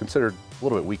considered a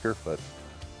little bit weaker, but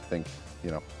I think,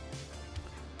 you know,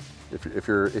 if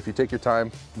you take your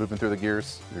time moving through the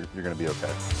gears, you're going to be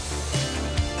okay.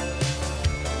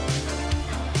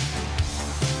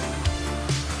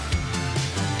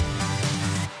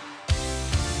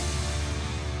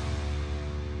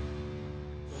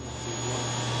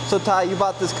 So Ty, you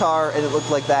bought this car and it looked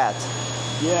like that.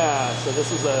 Yeah, so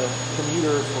this is a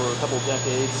commuter for a couple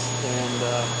decades and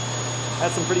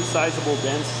had some pretty sizable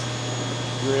dents.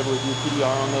 We were able to do PDR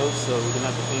on those, so we didn't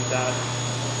have to paint that.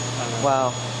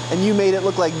 Wow. And you made it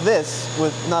look like this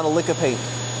with not a lick of paint.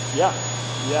 Yeah.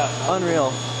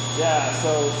 Unreal. Yeah,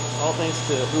 so all thanks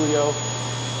to Julio,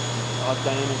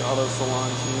 Dynamic Auto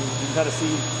Salon team. You can kind of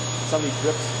see somebody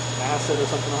dripped acid or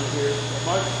something on here.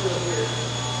 Mark's still here,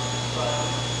 but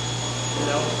you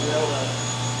know, we're able to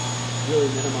really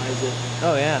minimize it.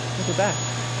 Oh yeah, look at that.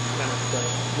 Kind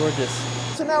of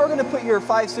gorgeous. So now we're going to put your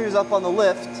 5 Series up on the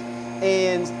lift,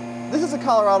 and this is a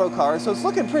Colorado car, so it's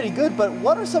looking pretty good, but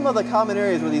what are some of the common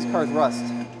areas where these cars rust?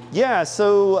 Yeah,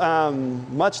 so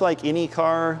much like any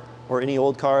car or any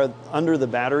old car, under the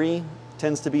battery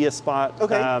tends to be a spot.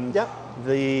 Okay, yep.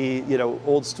 The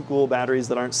old school batteries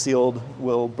that aren't sealed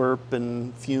will burp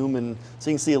and fume, and so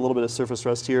you can see a little bit of surface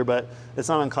rust here, but it's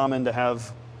not uncommon to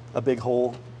have a big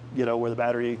hole, where the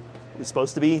battery is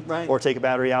supposed to be, right. Or take a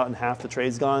battery out and half the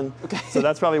tray's gone. Okay. So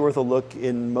that's probably worth a look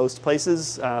in most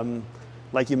places.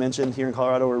 Like you mentioned, here in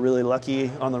Colorado, we're really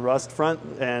lucky on the rust front,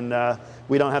 and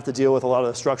we don't have to deal with a lot of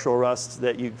the structural rust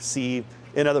that you see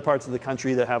in other parts of the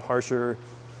country that have harsher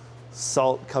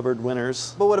salt-covered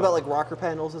winters. But what about like rocker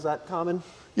panels? Is that common?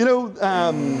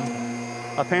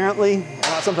 Apparently,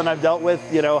 not something I've dealt with,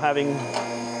 having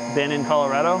been in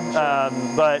Colorado.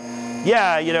 But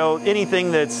yeah,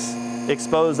 anything that's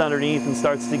exposed underneath and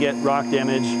starts to get rock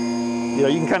damage,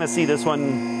 you can kind of see this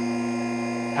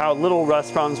one, how little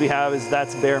rust problems we have is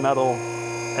that's bare metal,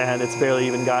 and it's barely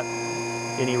even got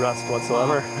any rust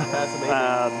whatsoever. That's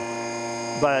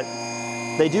amazing. But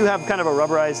they do have kind of a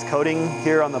rubberized coating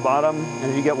here on the bottom, and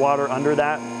if you get water under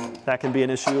that, that can be an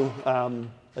issue. You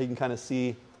can kind of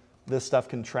see this stuff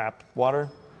can trap water.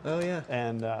 Oh yeah.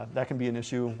 And that can be an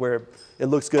issue where it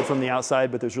looks good from the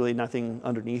outside, but there's really nothing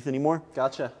underneath anymore.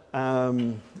 Gotcha.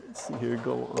 Let's see here,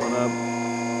 go on up.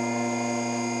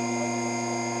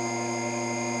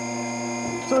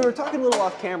 So we were talking a little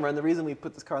off camera, and the reason we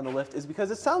put this car on the lift is because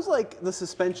it sounds like the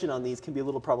suspension on these can be a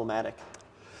little problematic.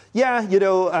 Yeah,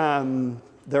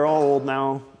 they're all old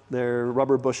now. They're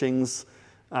rubber bushings.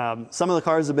 Some of the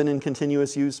cars have been in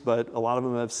continuous use, but a lot of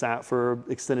them have sat for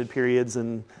extended periods,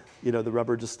 and the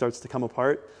rubber just starts to come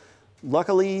apart.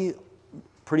 Luckily,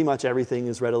 pretty much everything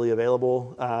is readily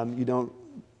available. You don't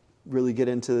really get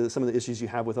into some of the issues you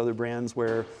have with other brands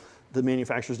where the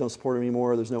manufacturers don't support them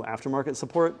anymore, there's no aftermarket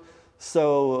support.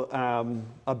 So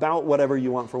about whatever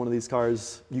you want for one of these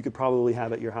cars, you could probably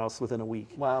have at your house within a week.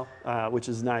 Wow. Which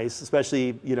is nice,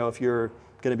 especially if you're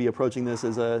going to be approaching this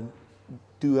as a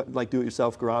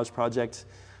do-it-yourself garage project.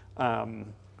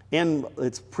 And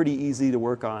it's pretty easy to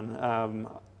work on.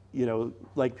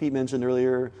 Like Pete mentioned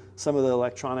earlier, some of the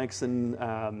electronics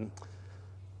and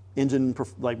engine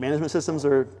management systems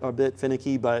are a bit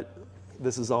finicky, but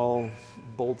this is all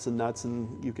bolts and nuts,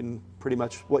 and you can pretty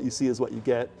much, what you see is what you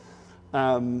get.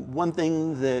 One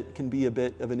thing that can be a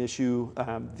bit of an issue,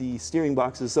 the steering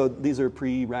boxes, so these are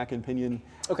pre-rack and pinion.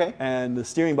 Okay. And the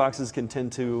steering boxes can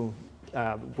tend to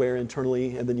wear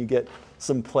internally, and then you get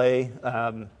some play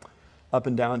up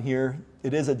and down here.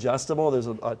 It is adjustable. There's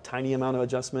a tiny amount of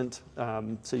adjustment,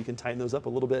 so you can tighten those up a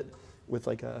little bit with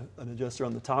like an adjuster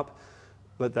on the top,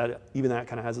 but even that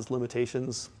kind of has its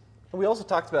limitations. We also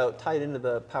talked about, tied into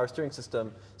the power steering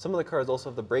system, some of the cars also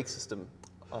have the brake system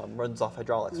runs off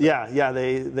hydraulics. Right? Yeah,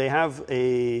 they have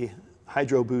a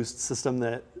hydro boost system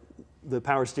that the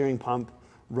power steering pump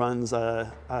runs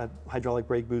a hydraulic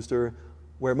brake booster,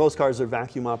 where most cars are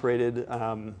vacuum operated.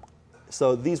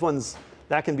 So these ones,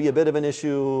 that can be a bit of an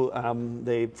issue.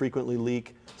 They frequently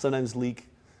leak, sometimes leak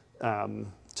to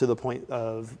the point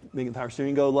of making the power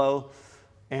steering go low.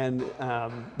 And,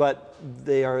 but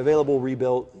they are available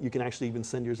rebuilt. You can actually even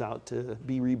send yours out to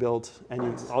be rebuilt.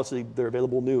 And also they're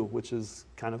available new, which is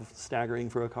kind of staggering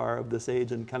for a car of this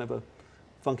age and kind of a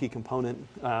funky component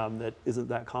that isn't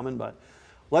that common. But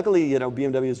luckily, you know,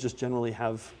 BMWs just generally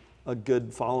have a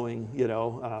good following. You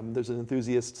know, there's an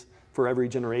enthusiast for every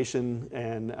generation,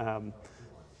 and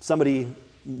somebody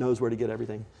knows where to get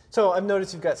everything. So I've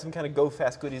noticed you've got some kind of go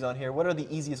fast goodies on here. What are the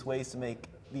easiest ways to make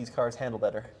these cars handle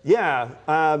better? Yeah,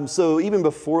 so even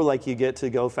before like you get to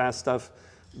go fast stuff,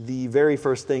 the very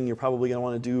first thing you're probably going to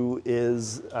want to do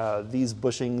is these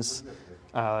bushings.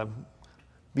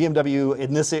 BMW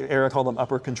in this era called them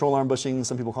upper control arm bushings.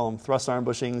 Some people call them thrust arm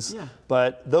bushings. Yeah.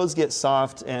 But those get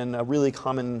soft, and a really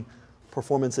common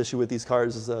performance issue with these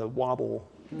cars is a wobble.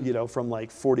 You know, from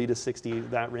like 40 to 60,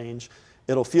 that range.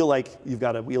 It'll feel like you've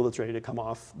got a wheel that's ready to come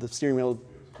off. The steering wheel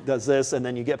does this, and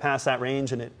then you get past that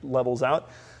range and it levels out.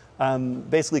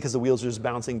 Basically because the wheels are just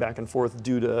bouncing back and forth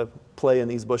due to play in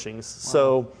these bushings. Wow.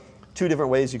 So 2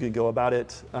 different ways you could go about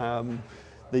it.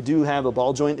 They do have a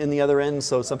ball joint in the other end,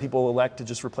 so some people elect to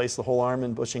just replace the whole arm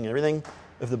and bushing and everything.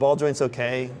 If the ball joint's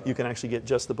okay, you can actually get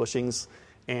just the bushings,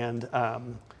 and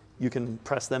you can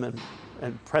press them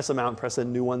and press them out and press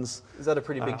in new ones. Is that a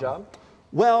pretty big job?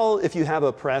 Well, if you have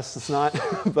a press, it's not,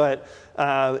 but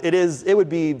it would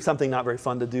be something not very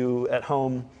fun to do at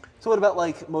home. So what about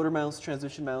like motor mounts,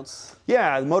 transmission mounts?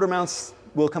 Yeah, the motor mounts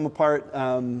will come apart.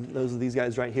 Those are these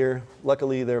guys right here.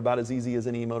 Luckily, they're about as easy as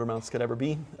any motor mounts could ever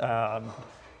be.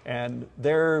 And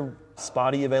they're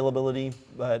spotty availability,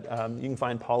 but you can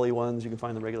find poly ones, you can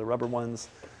find the regular rubber ones.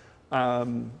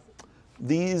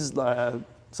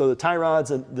 So the tie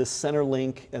rods and the center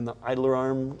link and the idler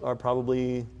arm are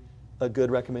probably a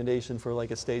good recommendation for like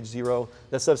a stage 0.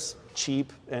 That stuff's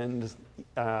cheap and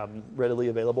readily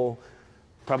available.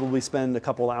 Probably spend a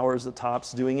couple hours at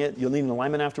tops doing it. You'll need an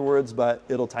alignment afterwards, but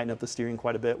it'll tighten up the steering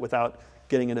quite a bit without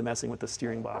getting into messing with the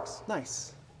steering box.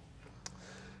 Nice.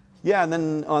 Yeah, and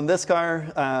then on this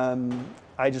car,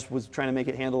 I just was trying to make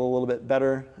it handle a little bit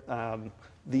better.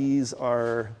 These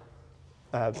are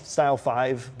Style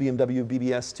 5 BMW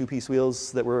BBS 2-piece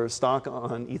wheels that were stock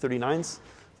on E39s,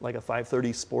 like a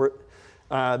 530 Sport.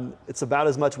 It's about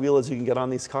as much wheel as you can get on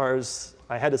these cars.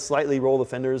 I had to slightly roll the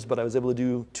fenders, but I was able to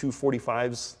do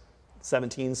 245s,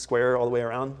 17 square all the way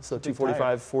around. So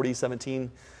 245, 40,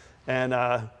 17. And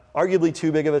arguably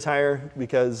too big of a tire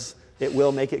because it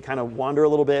will make it kind of wander a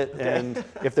little bit. Okay. And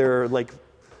if there are like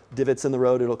divots in the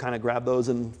road, it'll kind of grab those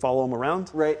and follow them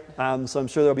around. Right. So I'm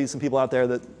sure there'll be some people out there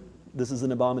that this is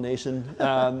an abomination.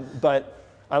 But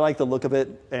I like the look of it,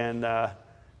 and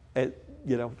it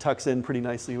tucks in pretty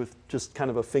nicely with just kind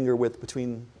of a finger width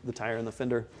between the tire and the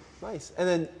fender. Nice. And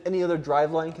then any other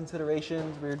driveline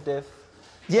considerations, rear diff?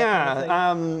 Yeah,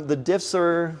 kind of the diffs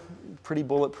are pretty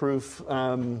bulletproof.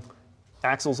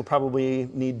 Axles will probably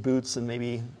need boots and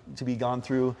maybe to be gone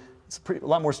through. It's a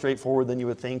lot more straightforward than you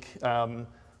would think.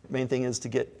 Main thing is to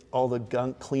get all the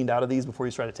gunk cleaned out of these before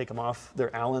you try to take them off.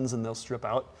 They're Allens and they'll strip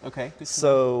out. Okay.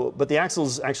 So, but the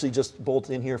axles actually just bolt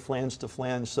in here flange to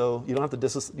flange, so you don't have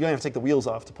to take the wheels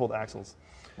off to pull the axles.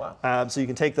 Wow. So you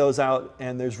can take those out,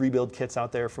 and there's rebuild kits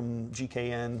out there from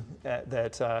GKN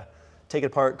that take it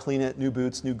apart, clean it, new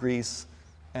boots, new grease,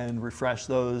 and refresh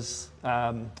those.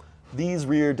 These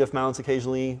rear diff mounts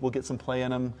occasionally will get some play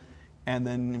in them, and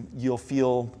then you'll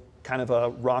feel kind of a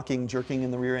rocking, jerking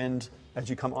in the rear end as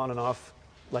you come on and off,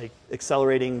 like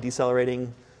accelerating,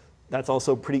 decelerating. That's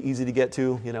also pretty easy to get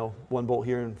to, 1 bolt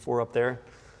here and 4 up there.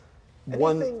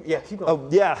 Yeah, keep going. Oh,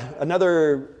 yeah,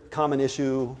 another common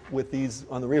issue with these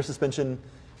on the rear suspension,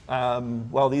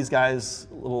 well, these guys,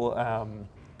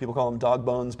 people call them dog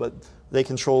bones, but they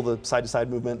control the side-to-side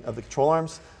movement of the control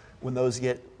arms. When those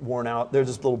get worn out, they're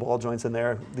just little ball joints in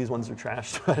there. These ones are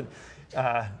trashed, but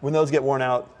when those get worn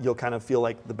out, you'll kind of feel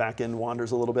like the back end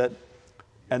wanders a little bit.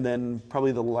 And then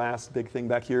probably the last big thing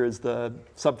back here is the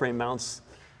subframe mounts.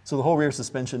 So the whole rear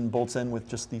suspension bolts in with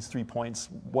just these 3 points,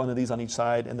 one of these on each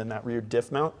side, and then that rear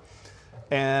diff mount.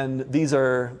 And these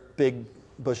are big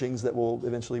bushings that will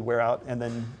eventually wear out, and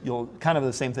then you'll kind of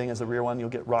the same thing as the rear one, you'll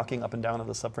get rocking up and down of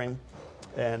the subframe.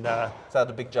 And is that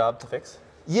a big job to fix?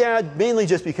 Yeah, mainly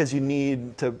just because you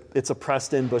need to, it's a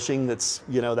pressed in bushing that's,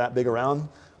 that big around.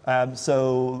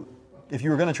 So if you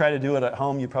were gonna try to do it at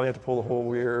home, you probably have to pull the whole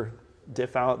rear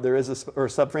diff out. There is or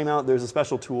subframe out. There's a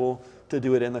special tool to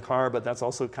do it in the car, but that's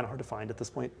also kind of hard to find at this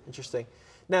point. Interesting.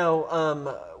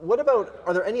 Now, what about,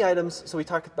 are there any items, so we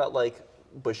talked about like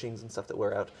bushings and stuff that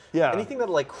wear out. Yeah. Anything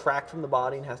that'll like crack from the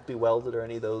body and has to be welded or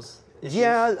any of those issues?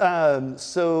 Yeah,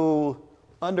 so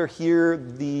under here,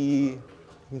 you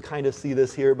can kind of see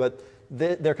this here, but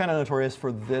they're kind of notorious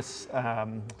for this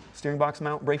steering box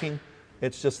mount breaking.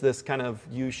 It's just this kind of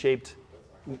U-shaped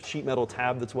sheet metal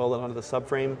tab that's welded onto the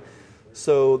subframe.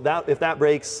 So that if that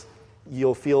breaks,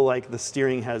 you'll feel like the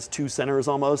steering has two centers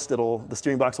almost. The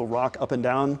steering box will rock up and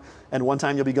down, and one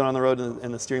time you'll be going on the road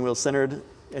and the steering wheel's centered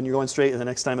and you're going straight, and the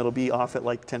next time it'll be off at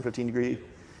like 10, 15 degree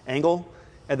angle.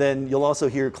 And then you'll also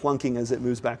hear clunking as it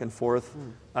moves back and forth.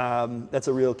 That's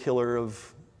a real killer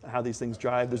of how these things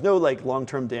drive. There's no like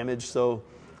long-term damage, so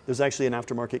there's actually an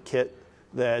aftermarket kit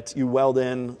that you weld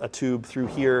in a tube through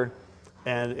here,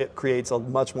 and it creates a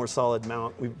much more solid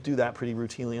mount. We do that pretty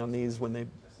routinely on these when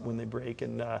they break,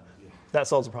 and that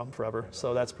solves the problem forever.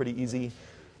 So that's pretty easy.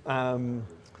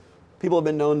 People have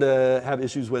been known to have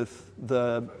issues with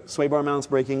the sway bar mounts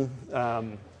breaking.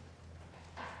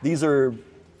 These are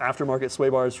aftermarket sway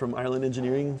bars from Ireland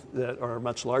Engineering that are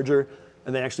much larger,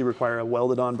 and they actually require a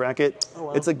welded on bracket. Oh,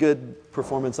 wow. It's a good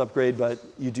performance upgrade, but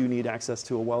you do need access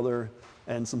to a welder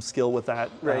and some skill with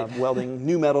that, welding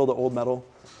new metal to old metal.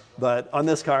 But on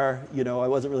this car, you know, I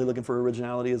wasn't really looking for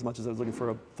originality as much as I was looking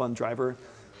for a fun driver.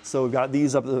 So we've got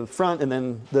these up at the front, and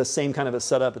then the same kind of a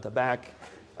setup at the back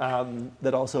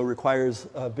that also requires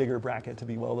a bigger bracket to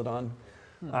be welded on.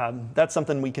 That's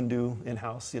something we can do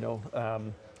in-house, you know,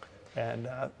 and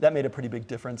that made a pretty big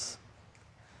difference.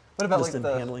 What about just like in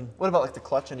the handling. What about like the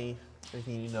clutch?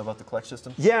 Anything you know about the clutch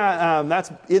system? Yeah,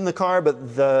 that's in the car,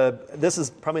 but this is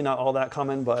probably not all that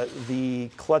common, but the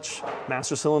clutch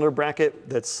master cylinder bracket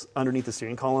that's underneath the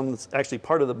steering column, it's actually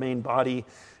part of the main body,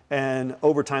 and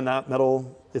over time that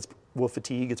metal will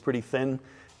fatigue, it's pretty thin,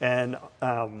 and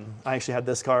I actually had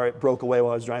this car, it broke away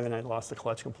while I was driving, and I lost the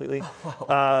clutch completely.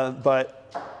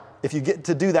 But if you get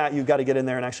to do that, you've got to get in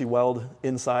there and actually weld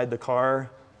inside the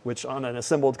car, which on an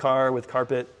assembled car with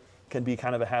carpet can be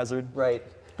kind of a hazard. Right.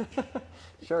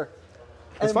 Sure.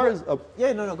 As far as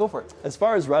yeah, no, go for it. As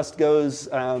far as rust goes,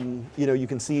 you know, you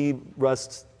can see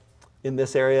rust in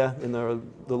this area in the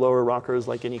lower rockers,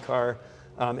 like any car,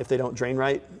 if they don't drain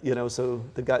right. You know, so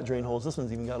they've got drain holes. This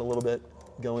one's even got a little bit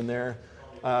going there.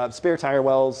 Spare tire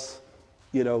wells.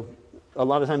 You know, a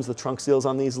lot of times the trunk seals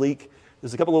on these leak.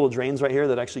 There's a couple little drains right here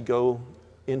that actually go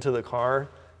into the car.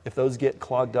 If those get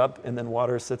clogged up and then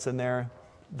water sits in there,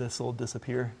 this will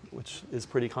disappear, which is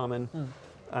pretty common.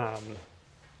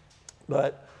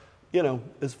 But, you know,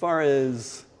 as far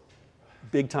as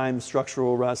big time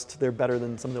structural rust, they're better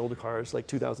than some of the older cars, like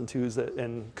 2002s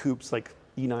and coupes, like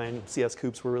E9 CS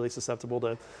coupes were really susceptible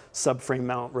to subframe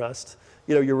mount rust.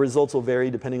 You know, your results will vary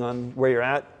depending on where you're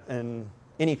at, and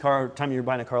any time you're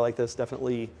buying a car like this,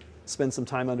 definitely spend some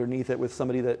time underneath it with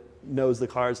somebody that knows the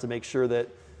cars to make sure that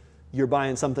you're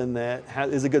buying something that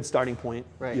is a good starting point,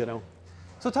 right. You know.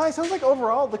 So Ty, sounds like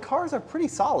overall the cars are pretty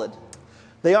solid.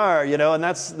 They are, you know, and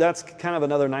that's kind of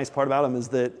another nice part about them is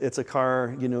that it's a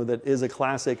car, you know, that is a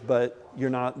classic, but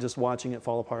you're not just watching it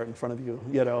fall apart in front of you,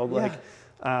 you know, like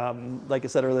I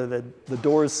said earlier, the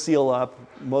doors seal up,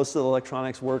 most of the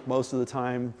electronics work most of the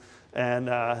time, and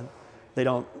they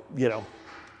don't, you know,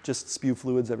 just spew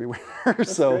fluids everywhere.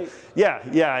 So great.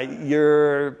 yeah,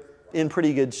 you're in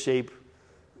pretty good shape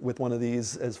with one of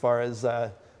these as far as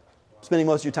spending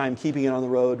most of your time keeping it on the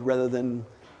road rather than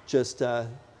just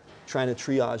trying to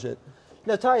triage it.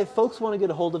 Now, Ty, if folks want to get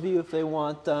a hold of you, if they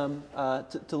want to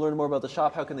learn more about the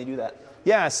shop, how can they do that?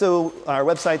 Yeah, so our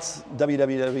website's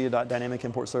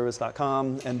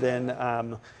www.dynamicimportservice.com, and then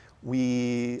our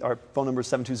phone number is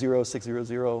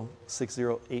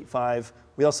 720-600-6085.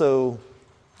 We also,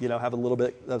 you know, have a little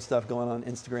bit of stuff going on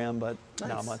Instagram, but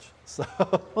not much. So.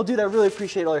 Well, dude, I really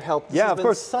appreciate all your help. This has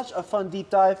been such a fun deep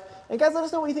dive. And guys, let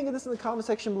us know what you think of this in the comment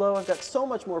section below. I've got so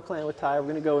much more planned with Ty. We're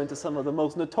going to go into some of the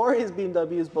most notorious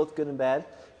BMWs, both good and bad.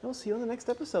 And we'll see you on the next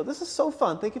episode. This is so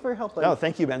fun. Thank you for your help, buddy. No,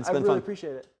 thank you, Ben. It's been fun. I really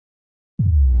appreciate it.